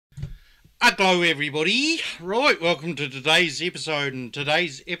Hello everybody, right, welcome to today's episode. In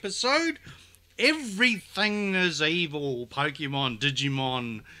today's episode, everything is evil. Pokemon,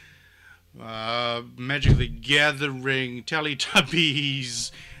 Digimon, Magic the Gathering,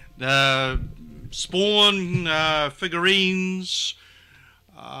 Teletubbies, Spawn, figurines,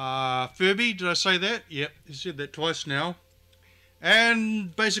 Furby, did I say that? Yep, I said that twice now.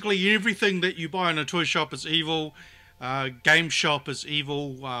 And basically everything that you buy in a toy shop is evil. Game shop is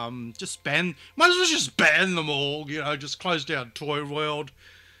evil. Just ban, might as well just ban them all, you know, just close down Toy World.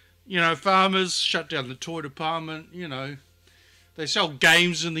 You know, farmers, shut down the toy department, you know. They sell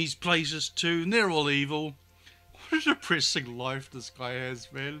games in these places too, and they're all evil. What a depressing life this guy has,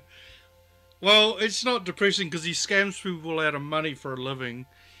 man. Well, it's not depressing because he scams people out of money for a living.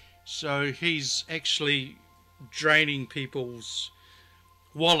 So he's actually draining people's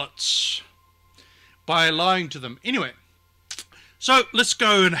wallets by lying to them. Anyway, so let's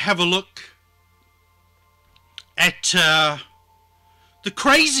go and have a look at the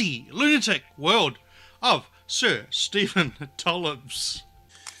crazy lunatic world of Sir Stephen Tullips.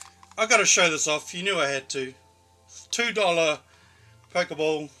 I got to show this off. You knew I had to. $2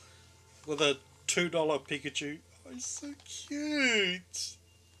 Pokeball with a $2 Pikachu. Oh, he's so cute.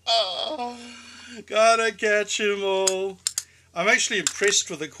 Oh, gotta catch them all. I'm actually impressed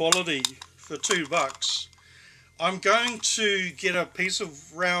with the quality. For $2. I'm going to get a piece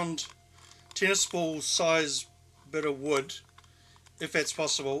of round tennis ball size bit of wood, if that's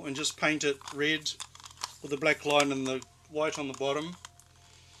possible, and just paint it red with a black line and the white on the bottom.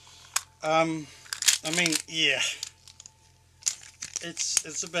 I mean, yeah,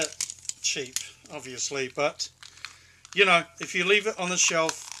 it's a bit cheap, obviously, but you know, if you leave it on the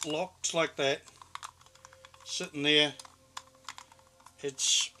shelf locked like that, sitting there,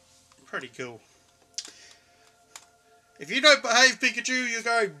 it's pretty cool. If you don't behave, Pikachu, you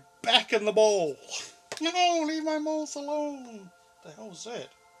go back in the ball. No, leave my balls alone. The hell is that?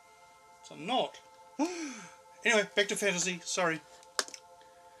 It's a knot. Anyway, back to fantasy. Sorry.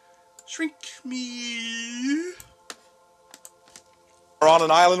 Shrink me. Are on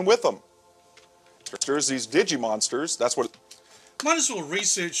an island with them. There's these Digimonsters. That's what. Might as well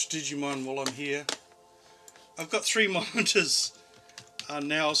research Digimon while I'm here. I've got 3 monitors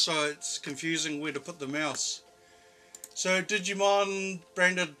now, so it's confusing where to put the mouse. So Digimon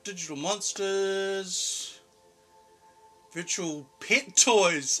branded digital monsters, virtual pet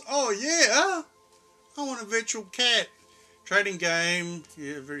toys. Oh yeah, I want a virtual cat. Trading game,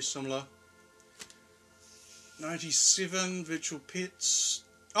 yeah, very similar. 97 virtual pets.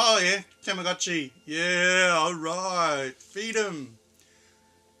 Oh yeah, Tamagotchi. Yeah, all right, feed him.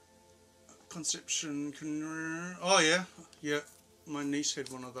 Conception. Oh yeah, yeah. My niece had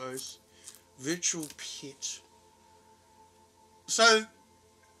one of those. Virtual pet. So,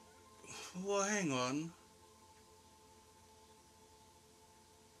 well, hang on.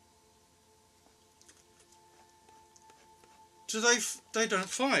 Do they don't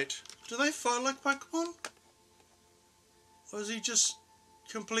fight? Do they fight like Pokemon? Or is he just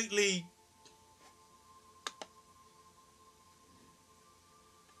completely...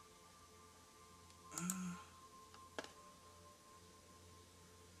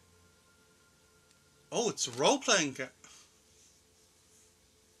 Oh, it's a role-playing game.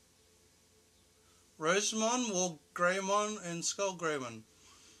 Rosemon, Wargreymon, and Skullgreymon.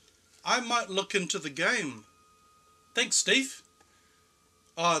 I might look into the game. Thanks, Steve.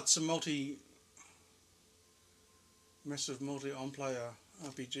 Oh, it's a massive multi-on-player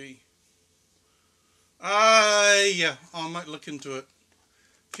RPG. Yeah, I might look into it.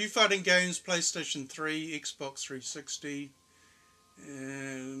 Few fighting games, PlayStation 3, Xbox 360,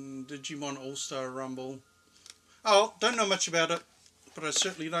 and Digimon All-Star Rumble. Oh, don't know much about it, but I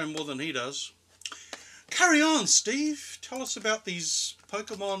certainly know more than he does. Carry on, Steve. Tell us about these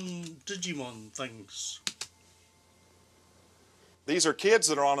Pokemon Digimon things. These are kids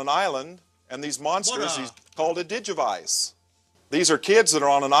that are on an island, and these monsters, these called a Digivice. These are kids that are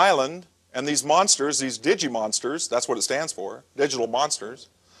on an island, and these monsters, these Digimonsters, that's what it stands for, digital monsters,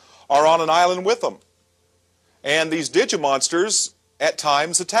 are on an island with them. And these Digimonsters, at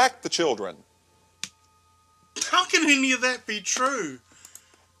times, attack the children. How can any of that be true?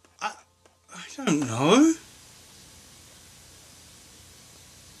 I don't know.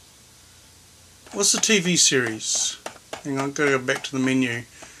 What's the TV series? Hang on, gotta go back to the menu.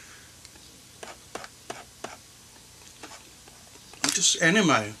 Just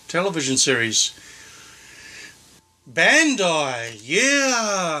anime, television series. Bandai,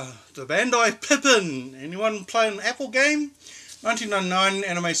 yeah! The Bandai Pippin. Anyone play an Apple game? 1999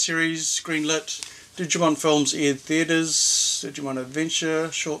 anime series, greenlit. Digimon films aired theatres. Digimon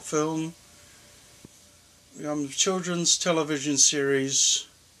Adventure, short film. Children's television series.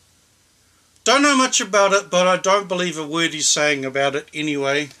 Don't know much about it, but I don't believe a word he's saying about it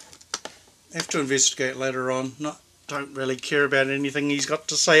anyway. Have to investigate later on. Don't really care about anything he's got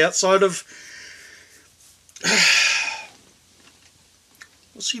to say outside of...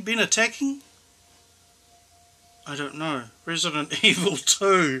 What's he been attacking? I don't know. Resident Evil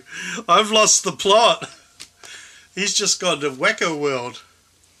 2. I've lost the plot. He's just gone to Wacko World.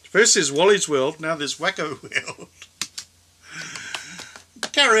 First there's Wally's World, now there's Wacko World.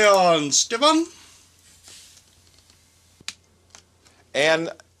 Carry on, Stefan. And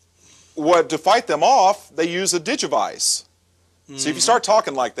to fight them off, they use a Digivice. So if you start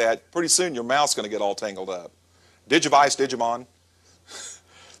talking like that, pretty soon your mouth's going to get all tangled up. Digivice, Digimon,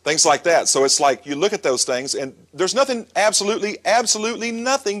 things like that. So it's like you look at those things, and there's nothing, absolutely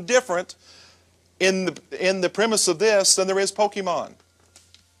nothing different in the premise of this than there is Pokemon.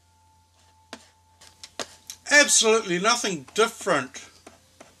 Absolutely nothing different,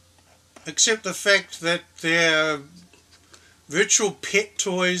 except the fact that they're virtual pet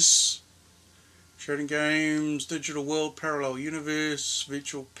toys, shooting games, digital world, parallel universe,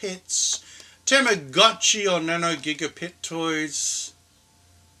 virtual pets, Tamagotchi or Nano Giga pet toys,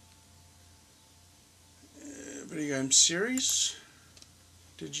 video game series,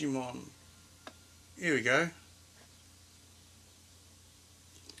 Digimon. Here we go.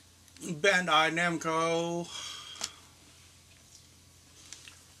 Bandai Namco.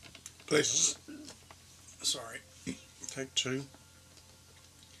 Please. Sorry. Take two.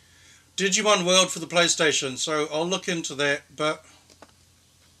 Digimon World for the PlayStation. So I'll look into that, but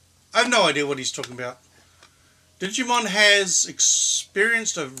I have no idea what he's talking about. Digimon has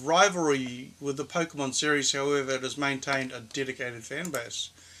experienced a rivalry with the Pokemon series, however it has maintained a dedicated fan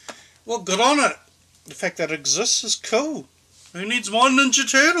base. Well, good on it. The fact that it exists is cool. Who needs more Ninja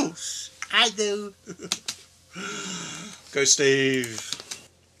Turtles? I do. Go Steve.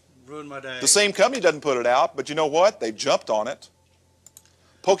 Ruined my day. The same company doesn't put it out, but you know what? They jumped on it.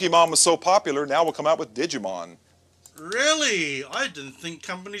 Pokemon was so popular, now we'll come out with Digimon. Really? I didn't think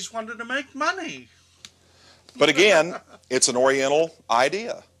companies wanted to make money. But again, it's an Oriental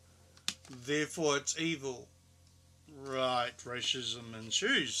idea. Therefore it's evil. Right, racism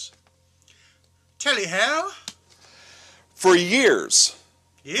ensues. Tell you how. For years,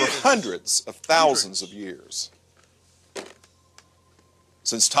 for hundreds of thousands of years,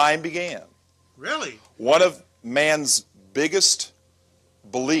 since time began. Really? One of man's biggest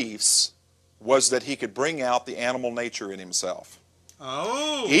beliefs was that he could bring out the animal nature in himself.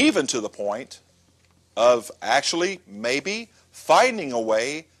 Oh. Even to the point of actually maybe finding a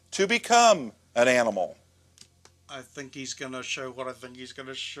way to become an animal. I think he's going to show what I think he's going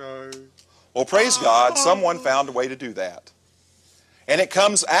to show. Well, praise God, someone found a way to do that. And it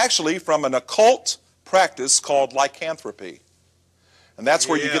comes actually from an occult practice called lycanthropy. And that's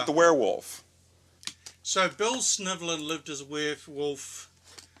where you get the werewolf. So Bill Snivelin lived as a werewolf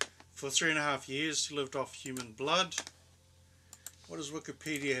for 3.5 years. He lived off human blood. What does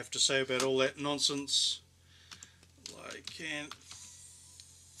Wikipedia have to say about all that nonsense?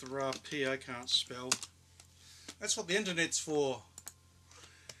 Lycanthropy, I can't spell. That's what the internet's for.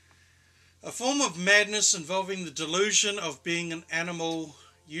 A form of madness involving the delusion of being an animal,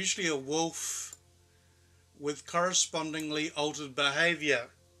 usually a wolf, with correspondingly altered behavior,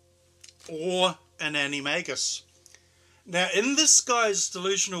 or an animagus. Now, in this guy's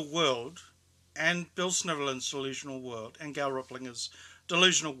delusional world, and Bill Snivelin's delusional world, and Gal Riplinger's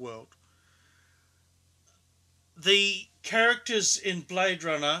delusional world, the characters in Blade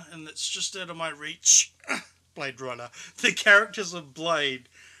Runner, and it's just out of my reach, Blade Runner, the characters of Blade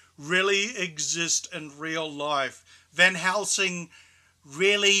really exist in real life. Van Helsing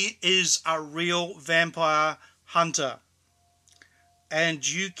really is a real vampire hunter. And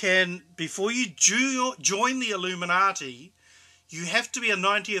you can, before you join the Illuminati, you have to be a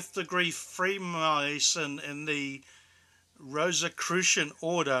 90th degree Freemason in the Rosicrucian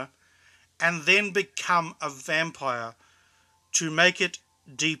order and then become a vampire to make it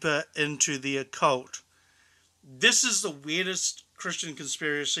deeper into the occult. This is the weirdest Christian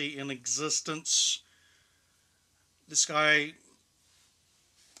conspiracy in existence. This guy,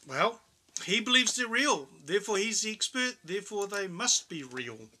 well, he believes they're real. Therefore, he's the expert. Therefore, they must be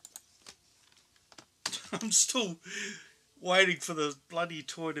real. I'm still waiting for the bloody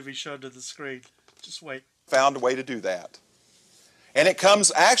toy to be shown to the screen. Just wait. Found a way to do that. And it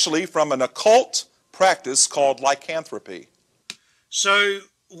comes actually from an occult practice called lycanthropy. So,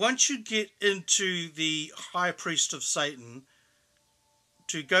 once you get into the high priest of Satan,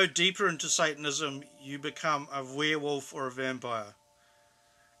 to go deeper into Satanism, you become a werewolf or a vampire.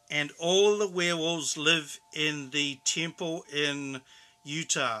 And all the werewolves live in the temple in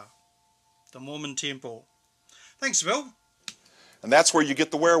Utah, the Mormon temple. Thanks, Bill. And that's where you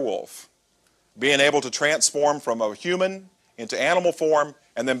get the werewolf, being able to transform from a human into animal form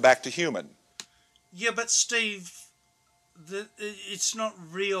and then back to human. Yeah, but Steve, it's not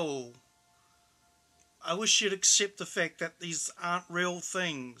real. I wish you'd accept the fact that these aren't real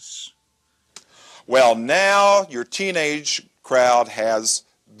things. Well, now your teenage crowd has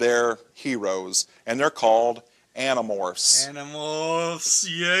their heroes, and they're called Animorphs. Animorphs,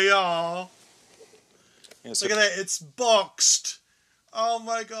 yeah. Look at that, it's boxed. Oh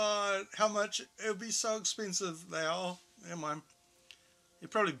my god, how much? It would be so expensive now. Never mind. You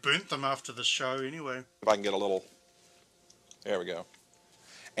probably burnt them after the show anyway. If I can get a little, there we go.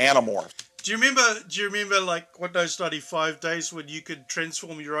 Animorph. Do you remember like what those 95 days when you could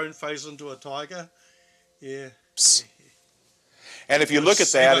transform your own face into a tiger? Yeah. And if you look at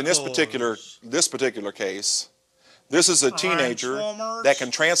that in this particular case, this is a teenager that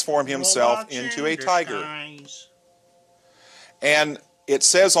can transform himself into a tiger. And it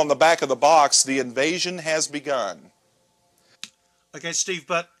says on the back of the box, the invasion has begun. Okay, Steve,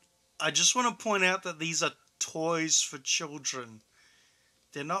 but I just want to point out that these are toys for children.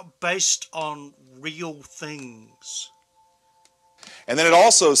 They're not based on real things. And then it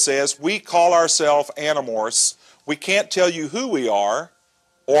also says, we call ourselves Animorphs. We can't tell you who we are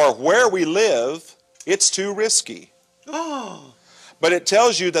or where we live. It's too risky. Oh. But it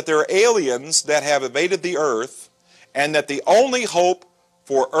tells you that there are aliens that have invaded the Earth and that the only hope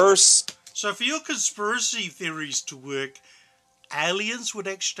for Earth's... So for your conspiracy theories to work, aliens would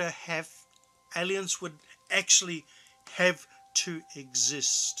actually have to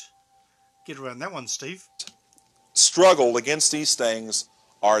exist. Get around that one, Steve. Struggle against these things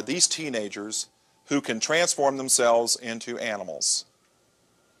are these teenagers who can transform themselves into animals.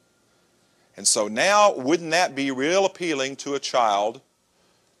 And so now, wouldn't that be real appealing to a child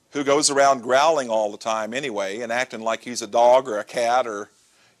who goes around growling all the time anyway and acting like he's a dog or a cat or,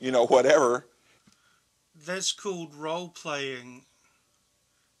 you know, whatever? That's called role-playing.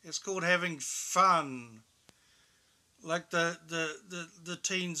 It's called having fun. Like the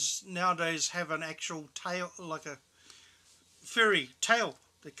teens nowadays have an actual tail, like a furry tail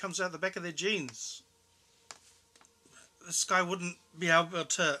that comes out the back of their jeans. This guy wouldn't be able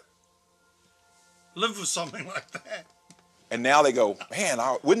to live with something like that. And now they go, man,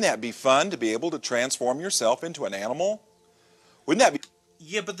 wouldn't that be fun to be able to transform yourself into an animal? Wouldn't that be...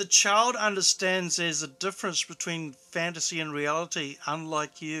 Yeah, but the child understands there's a difference between fantasy and reality,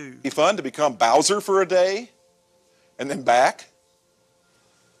 unlike you. Be fun to become Bowser for a day? And then back?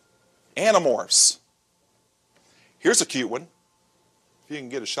 Animorphs. Here's a cute one. If you can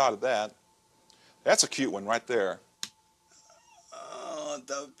get a shot of that. That's a cute one right there. Oh,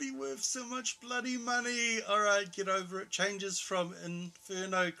 that would be worth so much bloody money. Alright, get over it. Changes from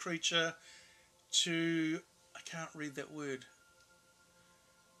inferno creature to... I can't read that word.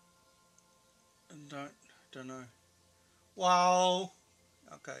 Don't know. Wow.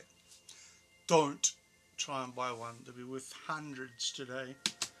 Okay. Don't try and buy one. They'll be worth hundreds today.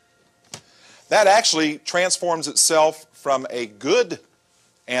 That actually transforms itself from a good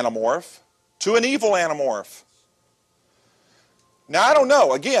Animorph to an evil Animorph. Now, I don't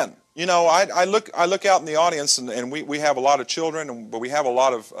know. Again, you know, I look out in the audience, and we have a lot of children, but we have a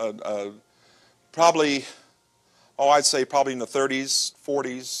lot of probably, I'd say probably in the 30s,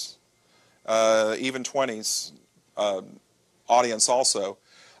 40s, even 20s audience also.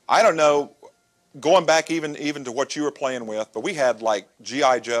 I don't know, going back even to what you were playing with, but we had like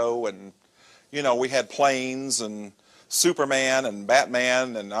G.I. Joe, and you know, we had Planes and Superman and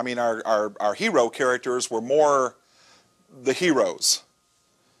Batman, and I mean our hero characters were more the heroes.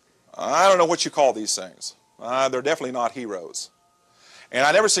 I don't know what you call these things. They're definitely not heroes. And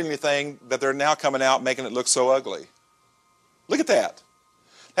I never seen anything that they're now coming out making it look so ugly. Look at that.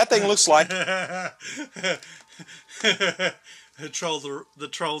 That thing looks like... The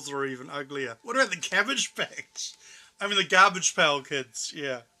trolls are even uglier. What about the Cabbage Patch? I mean the Garbage Pail Kids.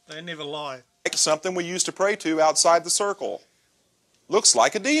 Yeah, they never lie. Like something we used to pray to outside the circle. Looks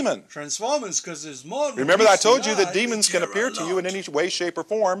like a demon. Transformers, because there's more. Remember that I told you that demons can appear to you in any way, shape, or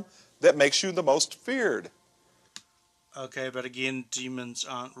form that makes you the most feared. Okay, but again, demons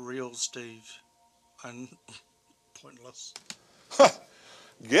aren't real, Steve. And pointless.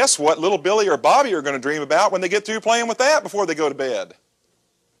 Guess what little Billy or Bobby are going to dream about when they get through playing with that before they go to bed?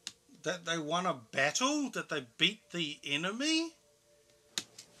 That they won a battle? That they beat the enemy?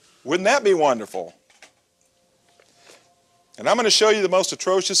 Wouldn't that be wonderful? And I'm going to show you the most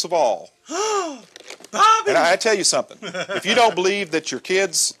atrocious of all. Barbie! And I tell you something. If you don't believe that your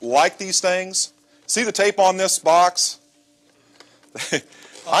kids like these things, see the tape on this box?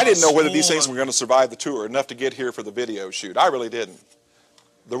 I didn't know whether these things were going to survive the tour enough to get here for the video shoot. I really didn't.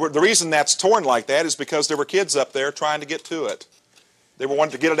 The reason that's torn like that is because there were kids up there trying to get to it. They were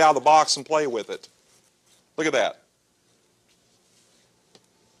wanting to get it out of the box and play with it. Look at that.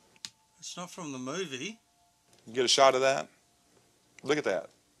 It's not from the movie. You get a shot of that? Look at that.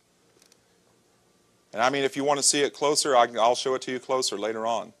 And I mean, if you want to see it closer, I'll show it to you closer later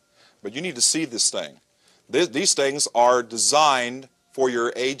on. But you need to see this thing. These things are designed for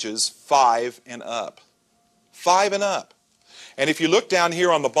your ages 5 and up. 5 and up. And if you look down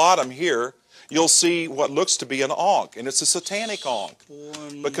here on the bottom here, you'll see what looks to be an ankh, and it's a satanic ankh.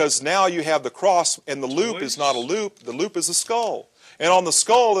 Because now you have the cross, and the loop is not a loop, the loop is a skull. And on the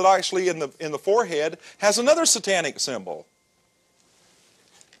skull, it actually in the forehead has another satanic symbol.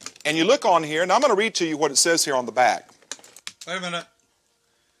 And you look on here, and I'm going to read to you what it says here on the back. Wait a minute.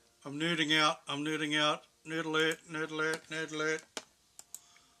 I'm nerding out. Nerd alert, nerd alert, nerd alert.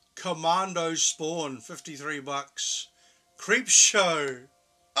 Commando Spawn, $53. Creep Show.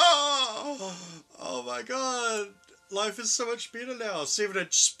 Oh my god. Life is so much better now.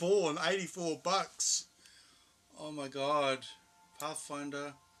 7-inch Spawn, $84. Oh my god.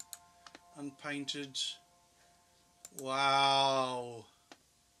 Pathfinder. Unpainted. Wow.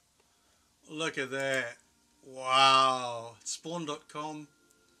 Look at that. Wow. Spawn.com.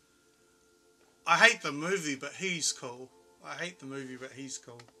 I hate the movie, but he's cool. I hate the movie, but he's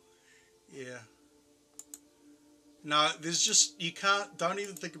cool. Yeah. No, there's just, you can't, don't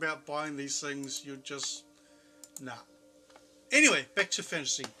even think about buying these things. You're just, nah. Anyway, back to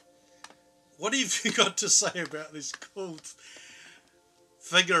fantasy. What have you got to say about these cool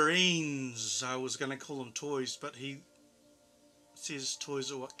figurines? I was going to call them toys, but he says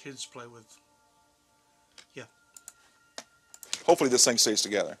toys are what kids play with. Yeah. Hopefully this thing stays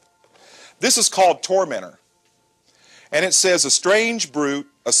together. This is called Tormentor. And it says, a strange brute,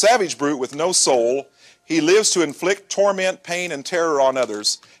 a savage brute with no soul. He lives to inflict torment, pain, and terror on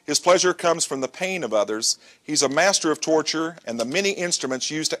others. His pleasure comes from the pain of others. He's a master of torture and the many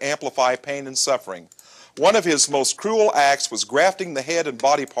instruments used to amplify pain and suffering. One of his most cruel acts was grafting the head and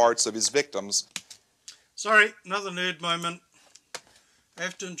body parts of his victims. Sorry, another nerd moment. I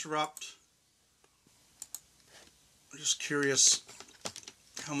have to interrupt. I'm just curious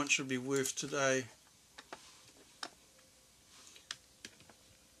how much it would be worth today.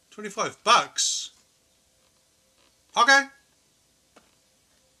 $25. Okay.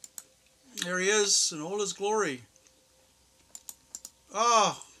 There he is in all his glory.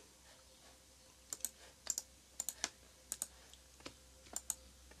 Oh.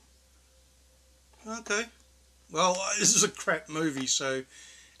 Okay. Well, this is a crap movie, so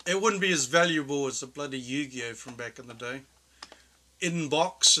it wouldn't be as valuable as the bloody Yu-Gi-Oh from back in the day. In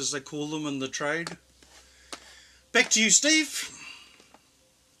box, as they call them in the trade. Back to you, Steve.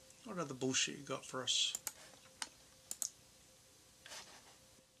 What other bullshit you got for us?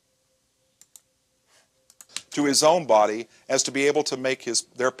 To his own body as to be able to make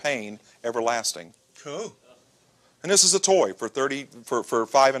their pain everlasting. Cool. And this is a toy for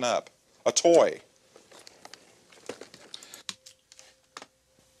 5 and up. A toy.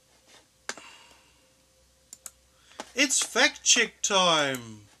 It's fact check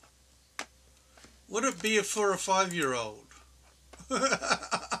time. Would it be for a 5-year-old?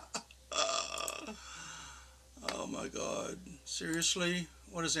 Oh my god. Seriously?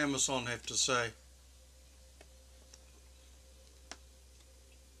 What does Amazon have to say?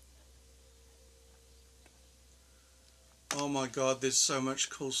 Oh my god, there's so much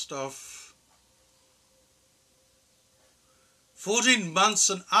cool stuff. 14 months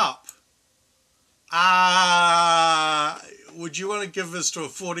and up. Would you want to give this to a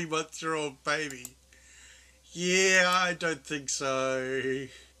 40-month-old baby? Yeah, I don't think so.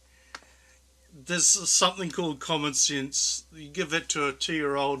 There's something called common sense. You give that to a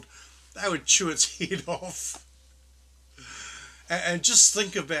 2-year-old, they would chew its head off. And just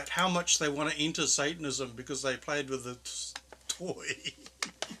think about how much they want to enter Satanism because they played with a toy.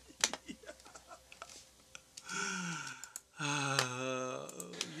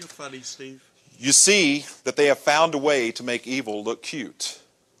 You're funny, Steve. You see that they have found a way to make evil look cute.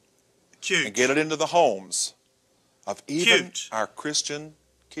 Cute. And get it into the homes of even Cute. our Christian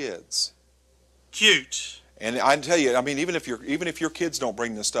kids. Cute. And I tell you, I mean, even if your kids don't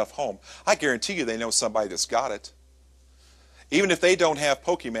bring this stuff home, I guarantee you they know somebody that's got it. Even if they don't have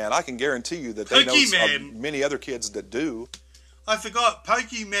Pokemon, I can guarantee you that they know many other kids that do. I forgot,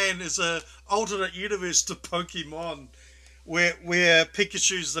 Pokemon is a alternate universe to Pokemon, where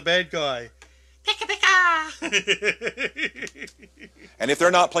Pikachu's the bad guy. Pika pika! And if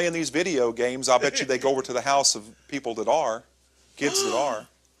they're not playing these video games, I'll bet you they go over to the house of people that are, kids that are.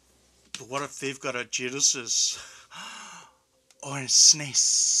 But what if they've got a Genesis or a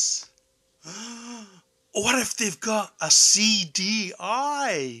SNES? What if they've got a CDI?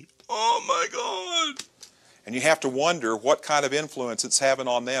 Oh my God! And you have to wonder what kind of influence it's having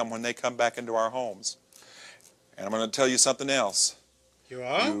on them when they come back into our homes. And I'm going to tell you something else. You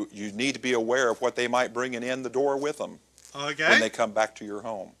are? You need to be aware of what they might bring in the door with them. Okay. When they come back to your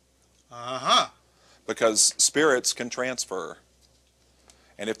home. Uh-huh. Because spirits can transfer.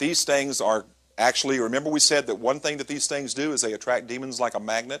 And if these things are actually, remember we said that one thing that these things do is they attract demons like a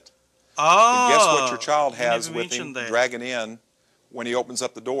magnet? Oh. And guess what your child has with him that. dragging in when he opens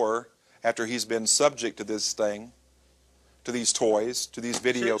up the door after he's been subject to this thing, to these toys, to these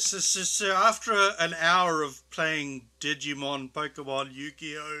videos. So after an hour of playing Digimon, Pokemon,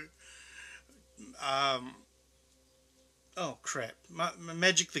 Yu-Gi-Oh! Oh crap,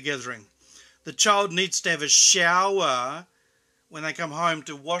 Magic the Gathering. The child needs to have a shower when they come home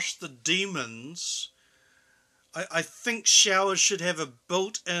to wash the demons. I think showers should have a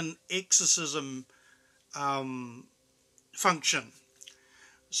built-in exorcism function.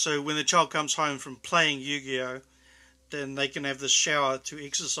 So when the child comes home from playing Yu-Gi-Oh! Then they can have the shower to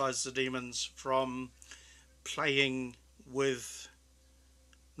exorcise the demons from playing with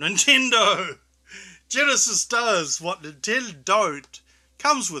Nintendo. Genesis does what Nintendo don't.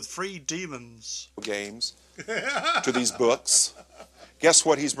 Comes with free demons. Games to these books. Guess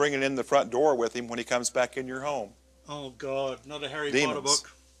what he's bringing in the front door with him when he comes back in your home? Oh God, not a Harry Demons. Potter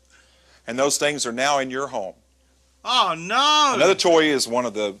book. And those things are now in your home. Oh no! Another toy is one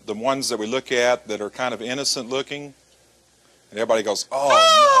of the ones that we look at that are kind of innocent looking. And everybody goes, oh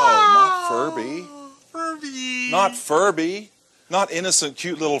no, not Furby. Furby. Not Furby. Not innocent,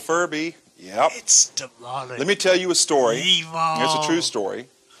 cute little Furby. Yep. It's demonic. Let me tell you a story. Evil. It's a true story.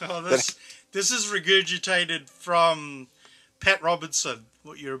 Oh, this is regurgitated from Pat Robinson,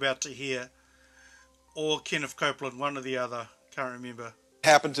 what you're about to hear. Or Kenneth Copeland, one or the other. Can't remember.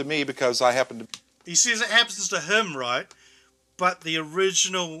 Happened to me because I happened to... He says it happens to him, right? But the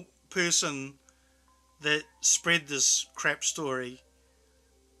original person that spread this crap story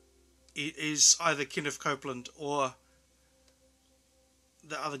is either Kenneth Copeland or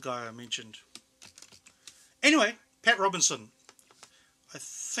the other guy I mentioned. Anyway, Pat Robinson. I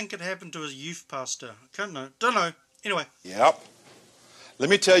think it happened to a youth pastor. Don't know. Anyway. Yep. Let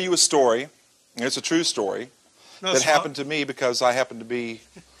me tell you a story. It's a true story. No, that happened to me because I happened to be...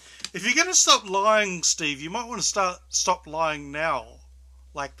 If you're going to stop lying, Steve, you might want to stop lying now.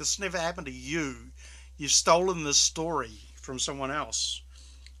 Like, this never happened to you. You've stolen this story from someone else.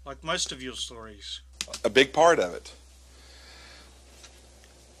 Like most of your stories. A big part of it.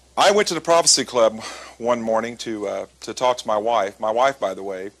 I went to the Prophecy Club one morning to talk to my wife. My wife, by the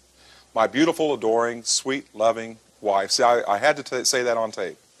way. My beautiful, adoring, sweet, loving wife. See, I had to say that on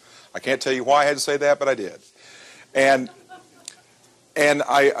tape. I can't tell you why I had to say that, but I did. And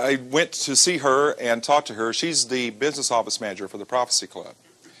I went to see her and talk to her. She's the business office manager for the Prophecy Club.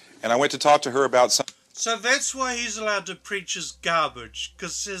 And I went to talk to her about some... So that's why he's allowed to preach his garbage,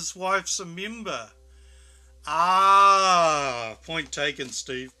 because his wife's a member. Ah, point taken,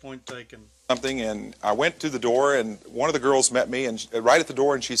 Steve, point taken. Something, and I went to the door, and one of the girls met me and right at the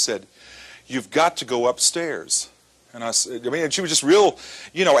door, and she said, "You've got to go upstairs." And I said, and she was just real,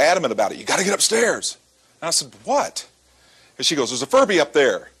 adamant about it. "You got to get upstairs." And I said, "What?" And she goes, "There's a Furby up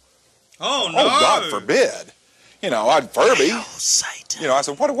there." Oh, no. Oh, God forbid. I'd Furby. Hail Satan. I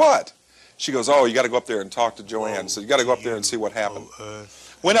said, "What?" She goes, "Oh, you got to go up there and talk to Joanne." So you got to go up there and see what happened.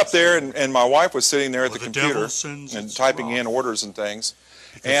 Went up there, and my wife was sitting there at the computer and typing in orders and things.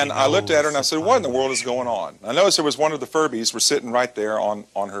 And I looked at her and I said, "What in the world is going on?" I noticed there was one of the Furbies were sitting right there on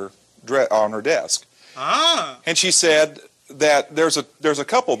her desk. Ah. And she said that there's a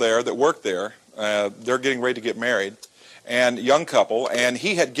couple there that work there. They're getting ready to get married, and young couple, and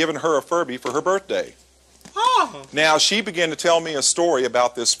he had given her a Furby for her birthday. Oh. Now she began to tell me a story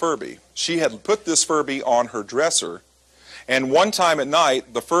about this Furby. She had put this Furby on her dresser, and one time at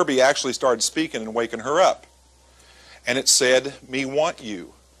night the Furby actually started speaking and waking her up. And it said, "Me want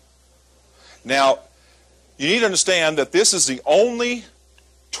you." Now, you need to understand that this is the only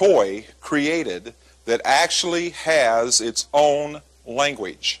toy created that actually has its own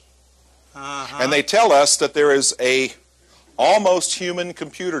language. Uh-huh. And they tell us that there is a almost human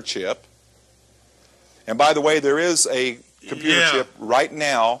computer chip. And by the way, there is a computer chip right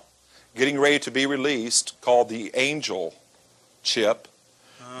now getting ready to be released called the Angel chip.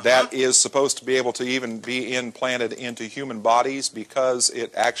 That is supposed to be able to even be implanted into human bodies because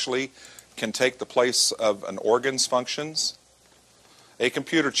it actually can take the place of an organ's functions? A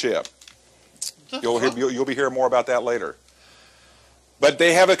computer chip. You'll be hearing more about that later. But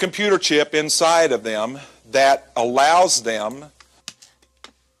they have a computer chip inside of them that allows them...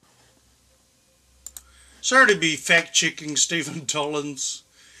 Sorry to be fact-checking Stephen Tollins.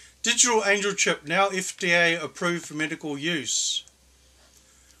 Digital Angel chip now FDA approved for medical use.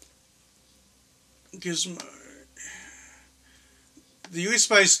 Gizmo. The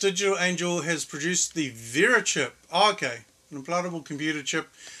US-based Digital Angel has produced the Vera chip. Oh, okay. An implantable computer chip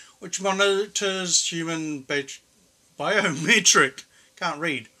which monitors human biometric, can't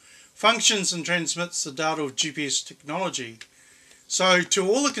read, functions and transmits the data of GPS technology. So to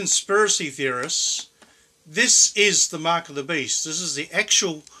all the conspiracy theorists, this is the mark of the beast. This is the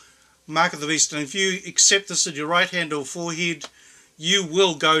actual mark of the beast. And if you accept this in your right hand or forehead, you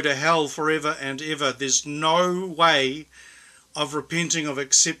will go to hell forever and ever. There's no way of repenting of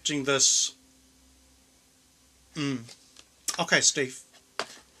accepting this. Okay, Steve.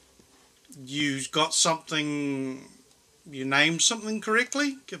 You got something, you named something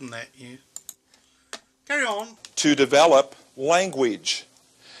correctly? Give him that, yeah. Carry on. To develop language.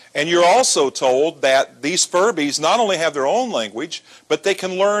 And you're also told that these Furbies not only have their own language, but they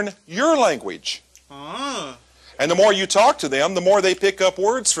can learn your language. Ah. And the more you talk to them, the more they pick up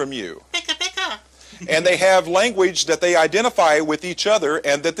words from you. Pika, pika. And they have language that they identify with each other,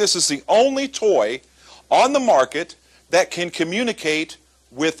 and that this is the only toy on the market that can communicate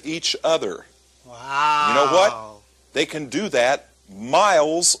with each other. Wow. You know what? They can do that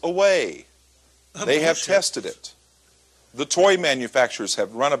miles away. They have tested it. The toy manufacturers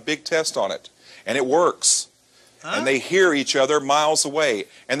have run a big test on it, and it works. Huh? And they hear each other miles away,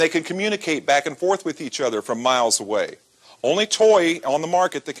 and they can communicate back and forth with each other from miles away. Only toy on the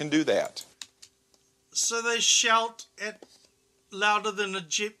market that can do that. So they shout at louder than a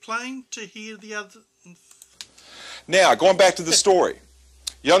jet plane to hear the other. Now, going back to the story.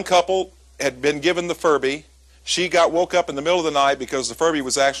 Young couple had been given the Furby. She woke up in the middle of the night because the Furby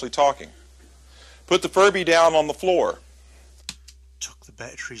was actually talking. Put the Furby down on the floor. Took the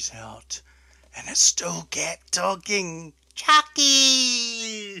batteries out, and it still kept talking.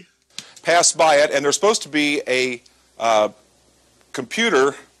 Chucky! Passed by it, and there's supposed to be a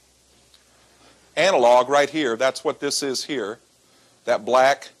computer analog right here. That's what this is here. That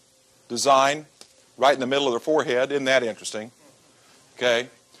black design right in the middle of their forehead. Isn't that interesting? Okay.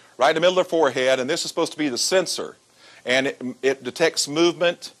 Right in the middle of their forehead, and this is supposed to be the sensor. And it detects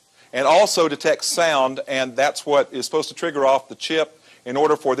movement and also detects sound, and that's what is supposed to trigger off the chip in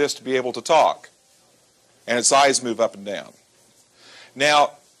order for this to be able to talk. And its eyes move up and down.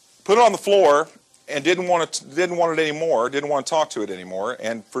 Now, put it on the floor and didn't want it anymore, didn't want to talk to it anymore,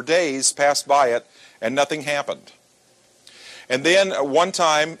 and for days passed by it and nothing happened. And then one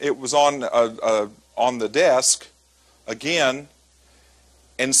time it was on the desk again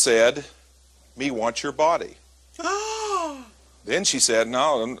and said, "Me want your body." Then she said,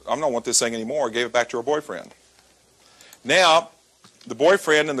 "No, I don't want this thing anymore." Gave it back to her boyfriend. Now, the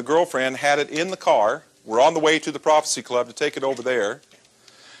boyfriend and the girlfriend had it in the car. We're on the way to the Prophecy Club to take it over there.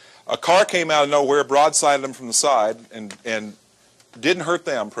 A car came out of nowhere, broadsided them from the side, and didn't hurt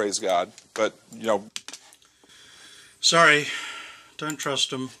them, praise God. But, you know. Sorry, don't trust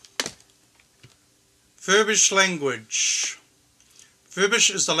them. Furbish language.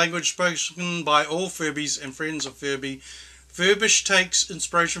 Furbish is the language spoken by all Furbies and friends of Furby. Furbish takes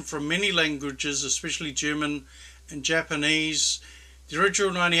inspiration from many languages, especially German and Japanese. The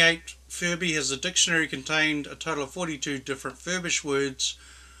original 98 Furby has a dictionary contained a total of 42 different Furbish words.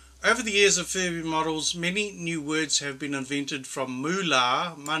 Over the years of Furby models, many new words have been invented, from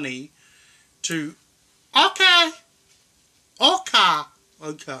moolah, money, to okay,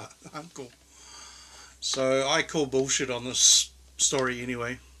 uncle. So I call bullshit on this story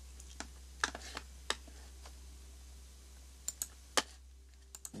anyway.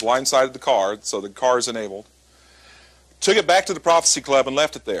 Blindsided the car, so the car is enabled. Took it back to the Prophecy Club and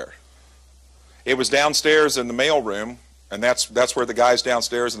left it there. It was downstairs in the mail room, and that's where the guys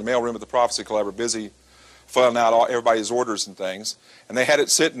downstairs in the mail room at the Prophecy Club are busy filling out everybody's orders and things. And they had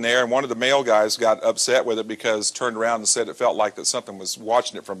it sitting there, and one of the mail guys got upset with it because turned around and said it felt like that something was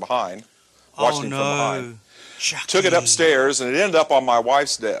watching it from behind. Watching him from behind. Chucky. Took it upstairs, and it ended up on my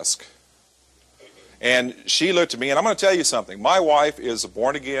wife's desk. And she looked at me, and I'm going to tell you something. My wife is a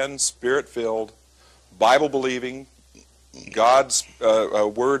born-again, spirit-filled, Bible-believing, God's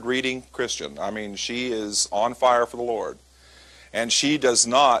word-reading Christian. I mean, she is on fire for the Lord. And she does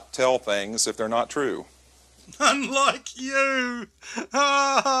not tell things if they're not true. Unlike you.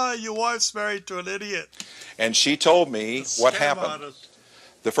 Your wife's married to an idiot. And she told me what happened. Artist.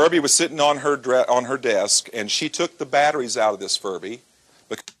 The Furby was sitting on her desk, and she took the batteries out of this Furby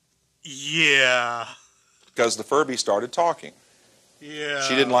Yeah. because the Furby started talking. Yeah.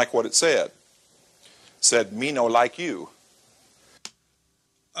 She didn't like what it said. It said, "Me no like you."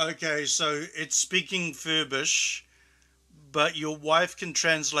 Okay, so it's speaking Furbish, but your wife can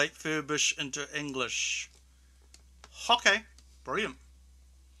translate Furbish into English. Okay, brilliant.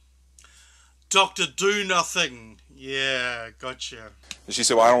 Dr. Do Nothing. Yeah, gotcha. And she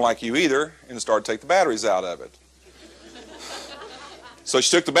said, "Well, I don't like you either," and started to take the batteries out of it. So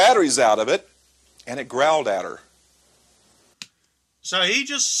she took the batteries out of it, and it growled at her. So he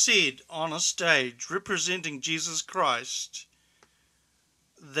just said on a stage representing Jesus Christ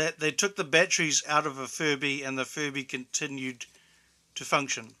that they took the batteries out of a Furby and the Furby continued to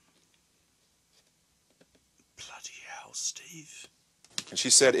function. Bloody hell, Steve. And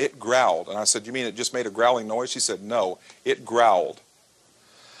she said, "It growled." And I said, "You mean it just made a growling noise?" She said, "No, it growled."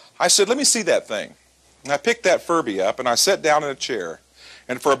 I said, "Let me see that thing." And I picked that Furby up and I sat down in a chair.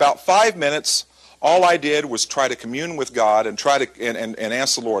 And for about 5 minutes, all I did was try to commune with God and try to and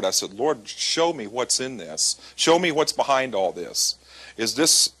ask the Lord. I said, "Lord, show me what's in this. Show me what's behind all this. Is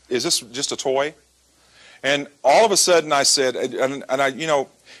this just a toy?" And all of a sudden I said, and I,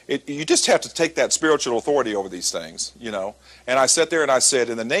 you just have to take that spiritual authority over these things, And I sat there and I said,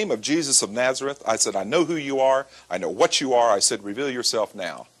 "In the name of Jesus of Nazareth," I said, "I know who you are. I know what you are." I said, "Reveal yourself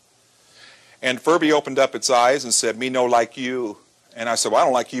now." And Furby opened up its eyes and said, "Me no like you." And I said, "Well, I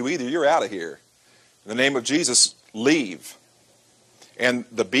don't like you either. You're out of here. In the name of Jesus, leave." And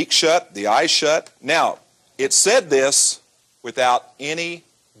the beak shut, the eyes shut. Now, it said this without any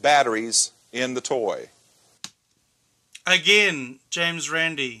batteries in the toy. Again, James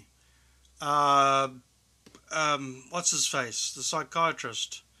Randi. What's his face? The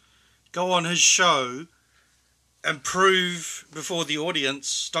psychiatrist. Go on his show and prove before the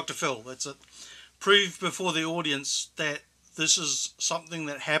audience, Dr. Phil, that's it. Prove before the audience that this is something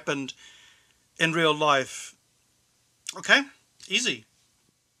that happened in real life. Okay, easy.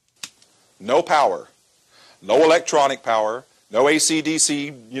 No power. No electronic power. No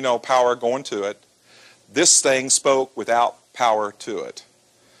AC/DC, power going to it. This thing spoke without power to it.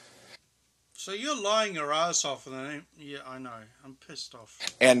 So you're lying your ass off in the name. Yeah, I know. I'm pissed off.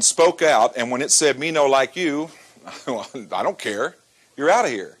 And spoke out, and when it said, "Me no like you," I don't care. You're out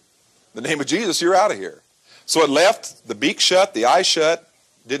of here. In the name of Jesus, you're out of here. So it left, the beak shut, the eye shut,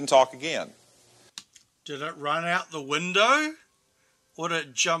 didn't talk again. Did it run out the window? Or did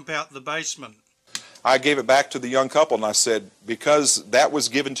it jump out the basement? I gave it back to the young couple and I said, "Because that was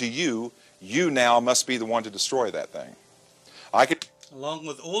given to you, you now must be the one to destroy that thing." Along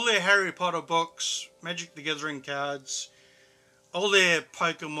with all their Harry Potter books, Magic the Gathering cards, all their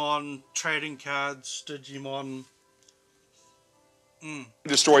Pokemon trading cards, Digimon.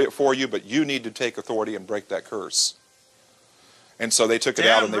 Destroy it for you, but you need to take authority and break that curse. And so they took it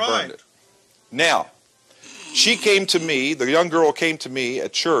out and they burned it. Now, she came to me, the young girl came to me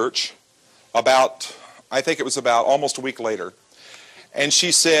at church I think it was about almost a week later, and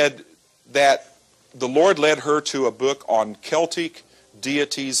she said that the Lord led her to a book on Celtic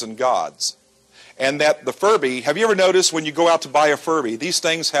deities and gods. And that the Furby, have you ever noticed when you go out to buy a Furby, these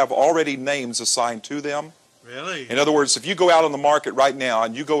things have already names assigned to them? Really? In other words, if you go out on the market right now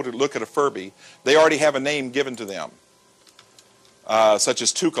and you go to look at a Furby, they already have a name given to them, such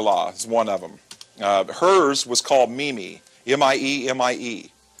as Tukala is one of them. Hers was called Mimi, M-I-E,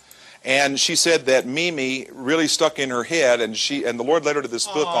 M-I-E. And she said that Mimi really stuck in her head, and the Lord led her to this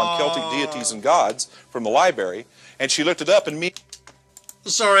book on Celtic deities and gods from the library, and she looked it up, and Mimi...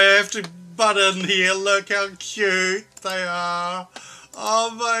 Sorry, I have to butt in here. Look how cute they are.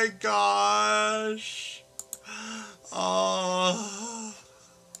 Oh my gosh. Oh.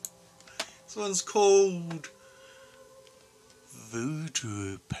 This one's called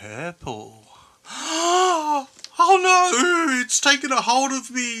Voodoo Purple. Oh no, it's taken a hold of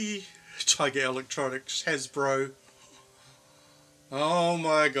me. Tiger Electronics, Hasbro. Oh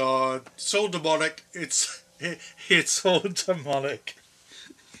my god. It's all demonic. It's all demonic.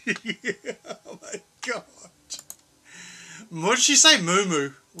 Yeah, oh my god. What did she say? Moo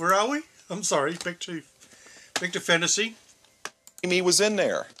Moo. Where are we? I'm sorry, back to fantasy. Mimi was in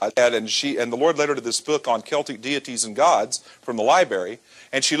there, and the Lord led her to this book on Celtic deities and gods from the library,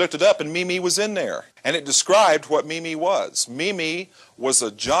 and she looked it up, and Mimi was in there, and it described what Mimi was. Mimi was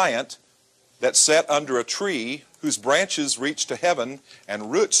a giant that sat under a tree whose branches reached to heaven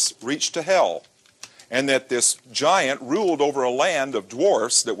and roots reached to hell, and that this giant ruled over a land of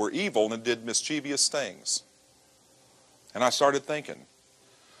dwarfs that were evil and did mischievous things. And I started thinking,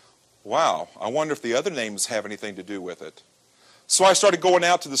 wow, I wonder if the other names have anything to do with it. So I started going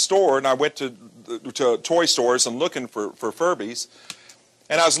out to the store, and I went to toy stores and looking for Furbies.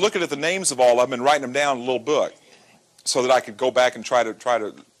 And I was looking at the names of all of them and writing them down in a little book so that I could go back and try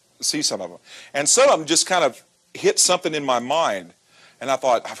to see some of them. And some of them just kind of hit something in my mind. And I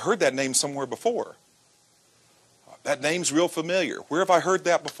thought, I've heard that name somewhere before. That name's real familiar. Where have I heard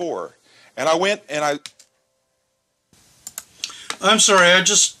that before? And I went and I'm sorry, I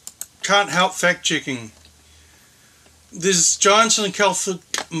just can't help fact-checking. There's giants in Celtic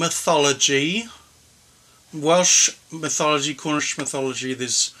mythology, Welsh mythology, Cornish mythology.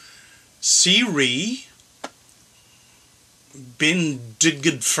 There's Siri,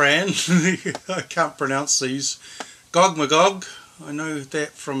 Bendigeidfran, I can't pronounce these. Gog Magog, I know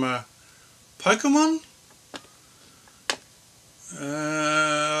that from a Pokemon.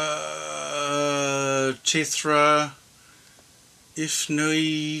 Tethra,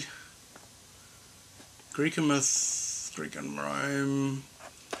 Ifnui, Greek myth, Greek and Rome.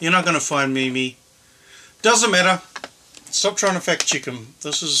 You're not going to find Mimi. Doesn't matter. Stop trying to fact check him.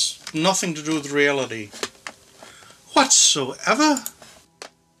 This is nothing to do with reality whatsoever.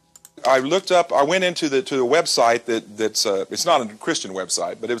 I looked up. I went into the website that's it's not a Christian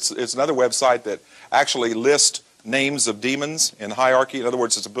website, but it's another website that actually lists names of demons in hierarchy. In other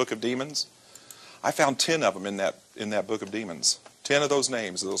words, it's a book of demons. I found 10 of them in that book of demons. 10 of those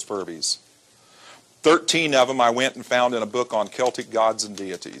names of those Furbies. 13 of them I went and found in a book on Celtic gods and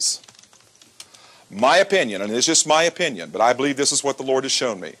deities. My opinion, and it's just my opinion, but I believe this is what the Lord has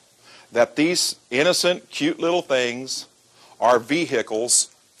shown me, that these innocent, cute little things are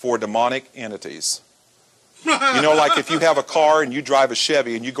vehicles for demonic entities. You know, like if you have a car and you drive a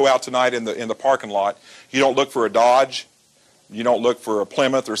Chevy and you go out tonight in the parking lot, you don't look for a Dodge, you don't look for a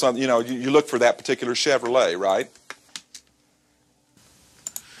Plymouth or something, you know, you look for that particular Chevrolet, right?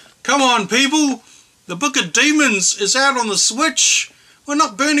 Come on, people! The Book of Demons is out on the Switch. We're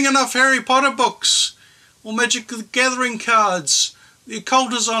not burning enough Harry Potter books or Magic the Gathering cards. The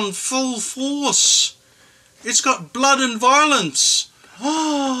occult is on full force. It's got blood and violence.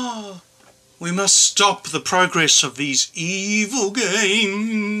 Ah, we must stop the progress of these evil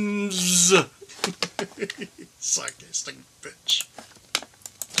games. Sarcastic bitch.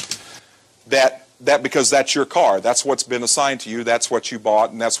 That because that's your car. That's what's been assigned to you. That's what you bought,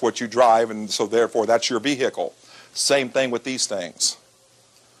 and that's what you drive, and so therefore that's your vehicle. Same thing with these things.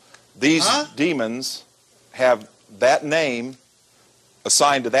 These demons have that name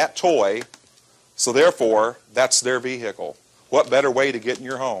assigned to that toy, so therefore that's their vehicle. What better way to get in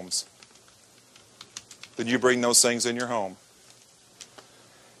your homes than you bring those things in your home?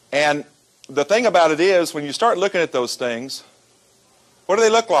 And the thing about it is, when you start looking at those things, what do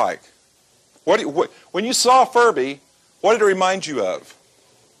they look like? When you saw Furby, what did it remind you of?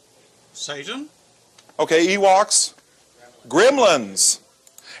 Satan? Okay, Ewoks. Gremlins.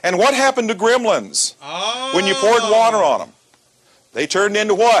 And what happened to gremlins when you poured water on them? They turned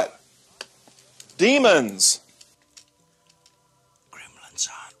into what? Demons. Gremlins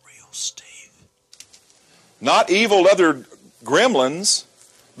aren't real, Steve. Not evil other gremlins.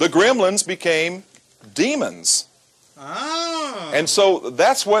 The gremlins became demons. And so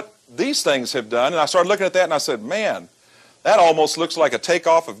that's what these things have done. And I started looking at that and I said, man, that almost looks like a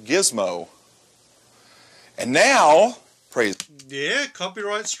takeoff of Gizmo. And now, praise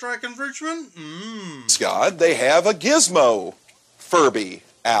copyright strike infringement. God, they have a Gizmo Furby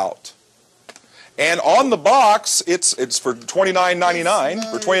out. And on the box, it's for $29.99.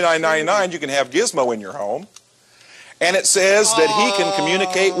 For $29.99, you can have Gizmo in your home. And it says that he can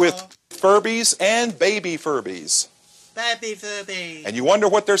communicate with Furbies and baby Furbies. Baby Furby. And you wonder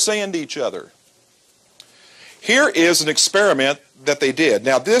what they're saying to each other. Here is an experiment that they did.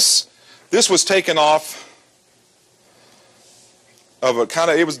 Now this was taken off of a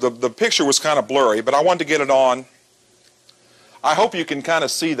kind of, the picture was kind of blurry, but I wanted to get it on. I hope you can kind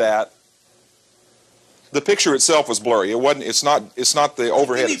of see that. The picture itself was blurry. It's not the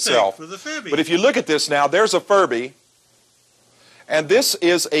overhead itself. But if you look at this now, there's a Furby, and this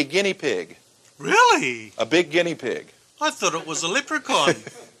is a guinea pig. Really? A big guinea pig. I thought it was a leprechaun.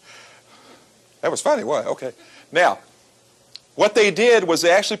 That was funny, what? Okay. Now, what they did was they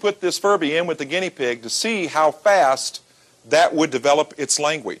actually put this Furby in with the guinea pig to see how fast that would develop its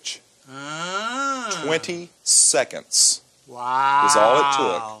language. 20 seconds. Wow. Is all it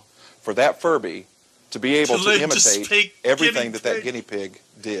took for that Furby to be able to imitate everything that guinea pig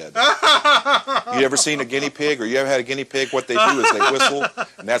did. You ever seen a guinea pig, or you ever had a guinea pig? What they do is they whistle,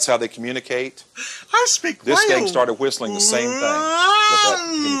 and that's how they communicate. I speak This thing started whistling the same thing that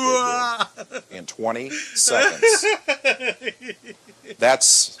guinea pig did in 20 seconds.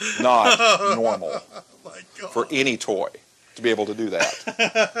 That's not normal for any toy to be able to do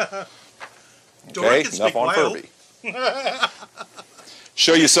that. Dora Okay, can enough speak on whale. Furby.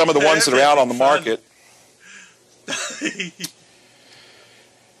 Show you some of the ones that are out on the market.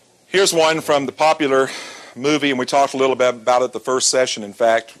 Here's one from the popular movie, and we talked a little bit about it the first session, in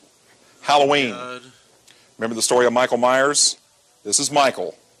fact. Halloween. God. Remember the story of Michael Myers? This is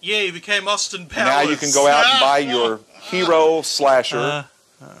Michael. Yeah, he became Austin Powers. And now you can go out and buy your hero slasher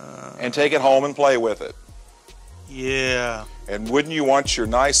and take it home and play with it. Yeah. And wouldn't you want your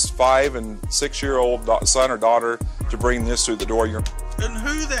nice 5- and 6-year-old son or daughter to bring this through the door? And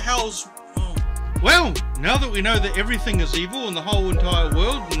who the hell's... Oh. Well, now that we know that everything is evil in the whole entire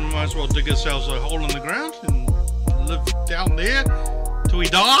world, we might as well dig ourselves a hole in the ground and live down there till we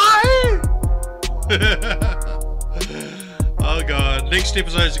die. Oh god, next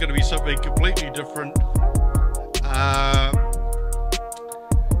episode is going to be something completely different.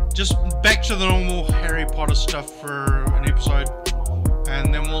 Just back to the normal Harry Potter stuff for an episode,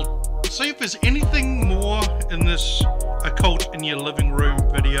 and then we'll see if there's anything more in this occult in your living room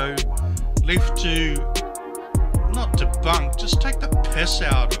video left to not debunk, just take the piss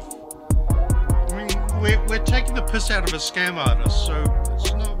out of. I mean, we're taking the piss out of a scam artist, so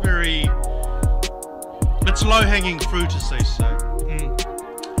it's not very... It's low-hanging fruit, as they say.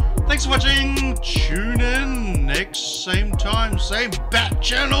 Thanks for watching. Tune in next same time, same bat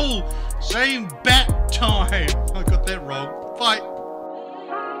channel, same bat time. I got that wrong. Bye.